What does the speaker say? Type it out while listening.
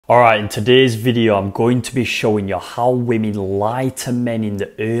Alright, in today's video I'm going to be showing you how women lie to men in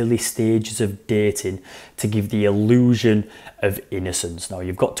the early stages of dating to give the illusion of innocence. Now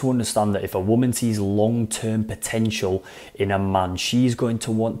you've got to understand that if a woman sees long-term potential in a man, she's going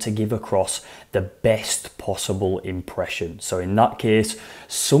to want to give across the best possible impression. So in that case,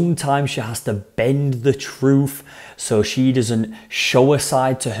 sometimes she has to bend the truth so she doesn't show a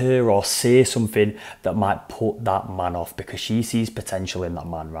side to her or say something that might put that man off, because she sees potential in that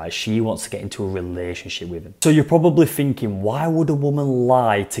man, right? She wants to get into a relationship with him. So you're probably thinking, why would a woman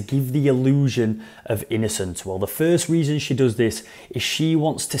lie to give the illusion of innocence? Well, the first reason she does this is she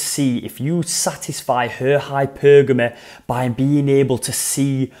wants to see if you satisfy her hypergamy by being able to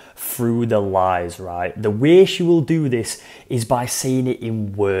see through the lies, right? The way she will do this is by saying it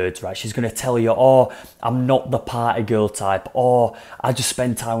in words, right? She's going to tell you, oh, I'm not the party girl type, or I just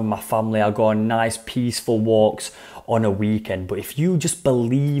spend time with my family, I go on nice peaceful walks on a weekend. But if you just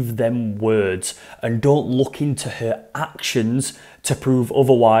believe them words and don't look into her actions to prove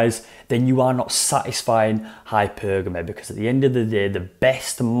otherwise, then you are not satisfying hypergamy, because at the end of the day, the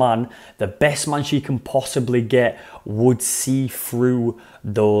best man she can possibly get would see through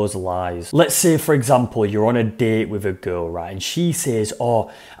those lies. Let's say, for example, you're on a date with a girl, right? And she says,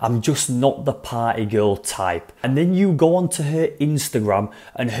 oh, I'm just not the party girl type. And then you go onto her Instagram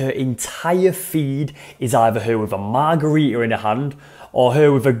and her entire feed is either her with a margarita in her hand or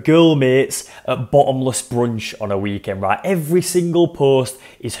her with her girl mates at bottomless brunch on a weekend, right? Every single post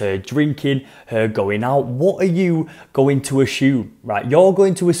is her drinking, her going out. What are you going to assume, right? You're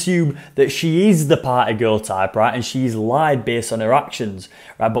going to assume that she is the party girl type, right? And she's lied based on her actions,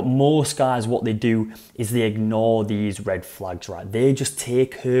 right? But most guys, what they do is they ignore these red flags, right? They just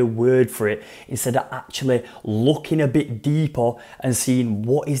take her word for it instead of actually looking a bit deeper and seeing,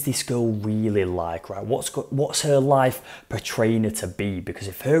 what is this girl really like, right? What's her life portraying her to be? Because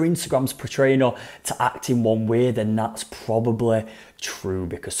if her Instagram's portraying her to act in one way, then that's probably true,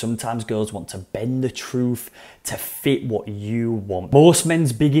 because sometimes girls want to bend the truth to fit what you want. Most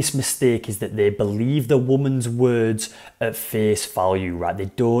men's biggest mistake is that they believe the woman's words at face value, right? They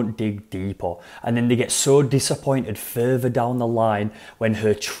don't dig deeper, and then they get so disappointed further down the line when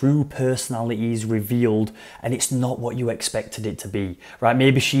her true personality is revealed and it's not what you expected it to be, right?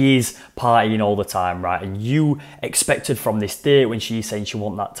 Maybe she is partying all the time, right? And you expected from this date, when she's saying she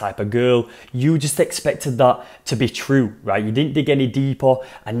wants that type of girl, you just expected that to be true, right? You didn't dig any deeper,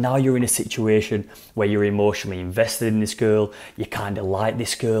 and now you're in a situation where you're emotionally invested in this girl, you kind of like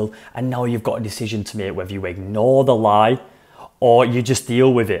this girl, and now you've got a decision to make whether you ignore the lie or you just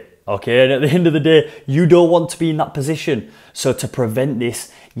deal with it. Okay, and at the end of the day, you don't want to be in that position. So to prevent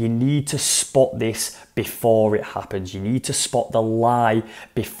this, you need to spot this before it happens. You need to spot the lie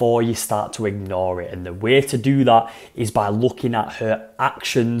before you start to ignore it. And the way to do that is by looking at her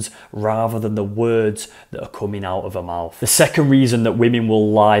actions rather than the words that are coming out of her mouth. The second reason that women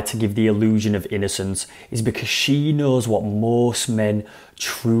will lie to give the illusion of innocence is because she knows what most men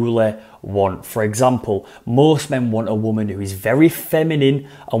truly want. For example, most men want a woman who is very feminine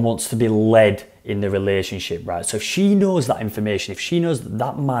and wants to be led in the relationship, right? So if she knows that information, if she knows that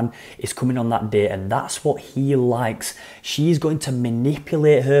that man is coming on that date and that's what he likes, she's going to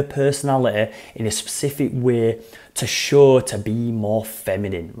manipulate her personality in a specific way to show to be more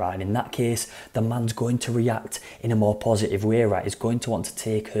feminine, right? And in that case, the man's going to react in a more positive way, right? He's going to want to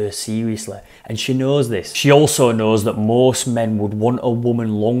take her seriously, and she knows this. She also knows that most men would want a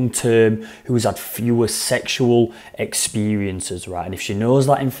woman long-term who's had fewer sexual experiences, right? And if she knows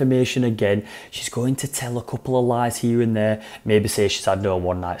that information, again, she's going to tell a couple of lies here and there. Maybe say she's had no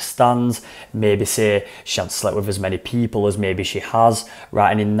one-night stands, maybe say she hasn't slept with as many people as maybe she has,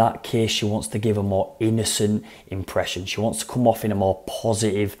 right? And in that case, she wants to give a more innocent impression. She wants to come off in a more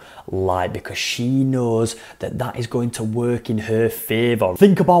positive light because she knows that that is going to work in her favor.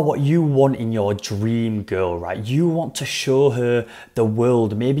 Think about what you want in your dream girl, right? You want to show her the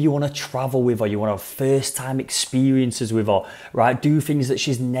world. Maybe you want to travel with her, you want to have first time experiences with her, right? Do things that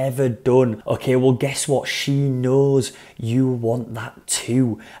she's never done. Okay, well, guess what? She knows you want that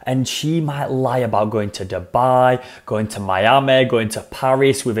too. And she might lie about going to Dubai, going to Miami, going to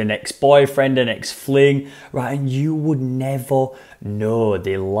Paris with an ex-boyfriend, an ex-fling, right? And you would never know.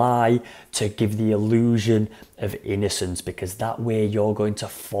 They lie to give the illusion of innocence, because that way you're going to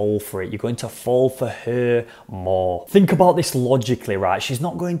fall for it. You're going to fall for her more. Think about this logically, right? She's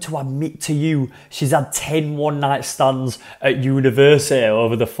not going to admit to you she's had 10 one-night stands at university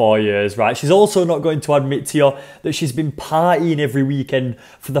over the 4 years, right? She's also not going to admit to you that she's been partying every weekend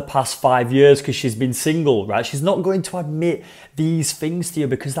for the past 5 years because she's been single, right? She's not going to admit these things to you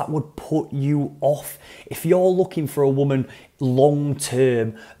because that would put you off. If you're looking for a woman long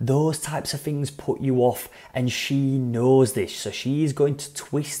term, those types of things put you off, and she knows this. So she's going to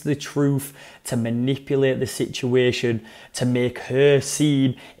twist the truth to manipulate the situation, to make her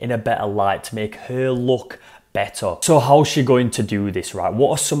seen in a better light, to make her look better. So how's she going to do this, right? What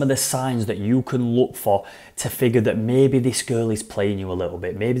are some of the signs that you can look for to figure that maybe this girl is playing you a little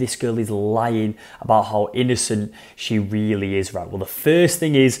bit? Maybe this girl is lying about how innocent she really is, right? Well, the first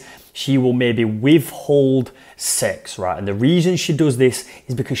thing is she will maybe withhold sex, right? And the reason she does this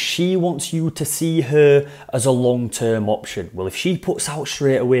is because she wants you to see her as a long-term option. Well, if she puts out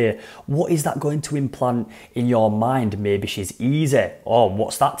straight away, what is that going to implant in your mind? Maybe she's easy. Oh,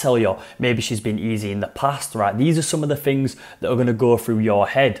 what's that tell you? Maybe she's been easy in the past, right? These are some of the things that are going to go through your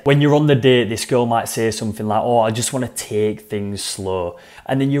head. When you're on the date, this girl might say something like, oh, I just want to take things slow.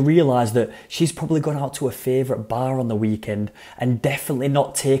 And then you realize that she's probably gone out to a favorite bar on the weekend and definitely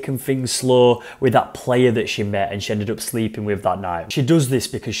not taken things slow with that player that she met and she ended up sleeping with that night. She does this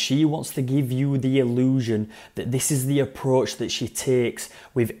because she wants to give you the illusion that this is the approach that she takes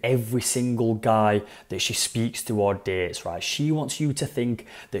with every single guy that she speaks to or dates, right? She wants you to think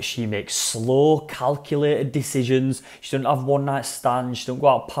that she makes slow, calculated decisions. She doesn't have one night stands. She don't go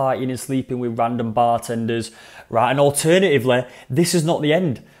out partying and sleeping with random bartenders, right? And alternatively, this is not the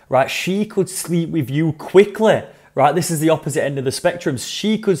end, right? She could sleep with you quickly. Right, this is the opposite end of the spectrum.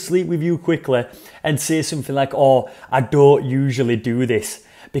 She could sleep with you quickly and say something like, oh, I don't usually do this,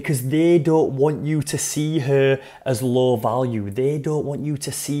 because they don't want you to see her as low value. They don't want you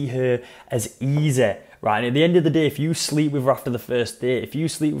to see her as easy. Right, and at the end of the day, if you sleep with her after the first date, if you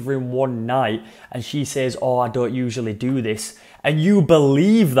sleep with her in one night and she says, oh, I don't usually do this, and you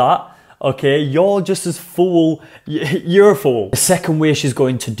believe that, okay, you're just as fool, you're a fool. The second way she's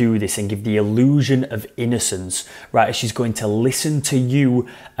going to do this and give the illusion of innocence, right, is she's going to listen to you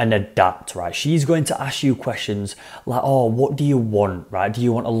and adapt, right? She's going to ask you questions like, oh, what do you want, right? Do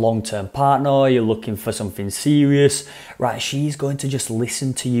you want a long-term partner? Are you looking for something serious, right? She's going to just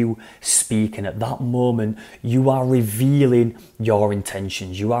listen to you speak, and at that moment, you are revealing your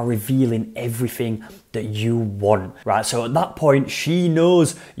intentions. You are revealing everything that you want, right? So at that point, she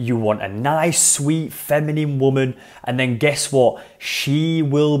knows you want a nice, sweet, feminine woman, and then guess what? She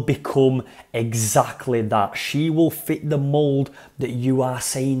will become exactly that. She will fit the mold that you are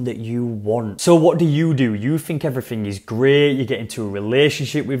saying that you want. So what do? You think everything is great, you get into a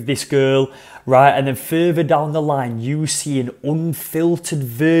relationship with this girl, right? And then further down the line, you see an unfiltered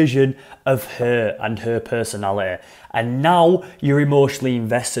version of her and her personality. And now you're emotionally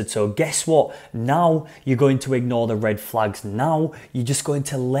invested. So guess what? Now you're going to ignore the red flags. Now you're just going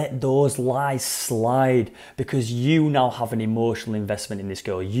to let those lies slide, because you now have an emotional investment in this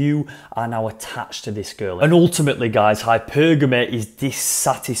girl. You are now attached to this girl. And ultimately, guys, hypergamy is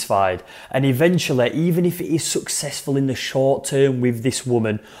dissatisfied. And eventually, even if it is successful in the short term with this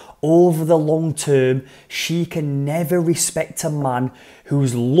woman, over the long term, she can never respect a man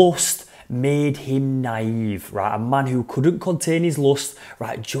whose lust made him naive, right? A man who couldn't contain his lust,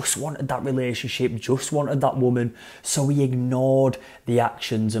 right? Just wanted that relationship, just wanted that woman. So he ignored the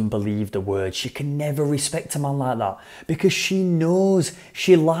actions and believed the words. She can never respect a man like that, because she knows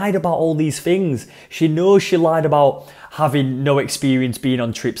she lied about all these things. She knows she lied about having no experience being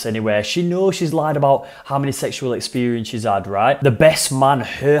on trips anywhere. She knows she's lied about how many sexual experiences she's had, right? The best man,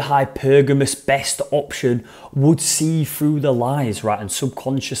 her hypergamous best option, would see through the lies, right? And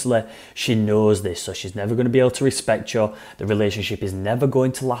subconsciously, she knows this, so she's never going to be able to respect you. The relationship is never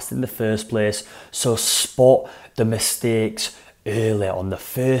going to last in the first place. So spot the mistakes early, on the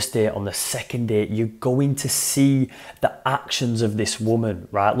first date, on the second date. You're going to see the actions of this woman,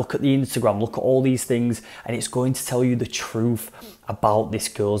 right? Look at the Instagram, look at all these things, and it's going to tell you the truth about this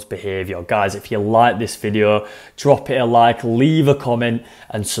girl's behavior. Guys, if you like this video, drop it a like, leave a comment,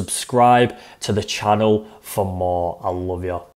 and subscribe to the channel for more. I love you.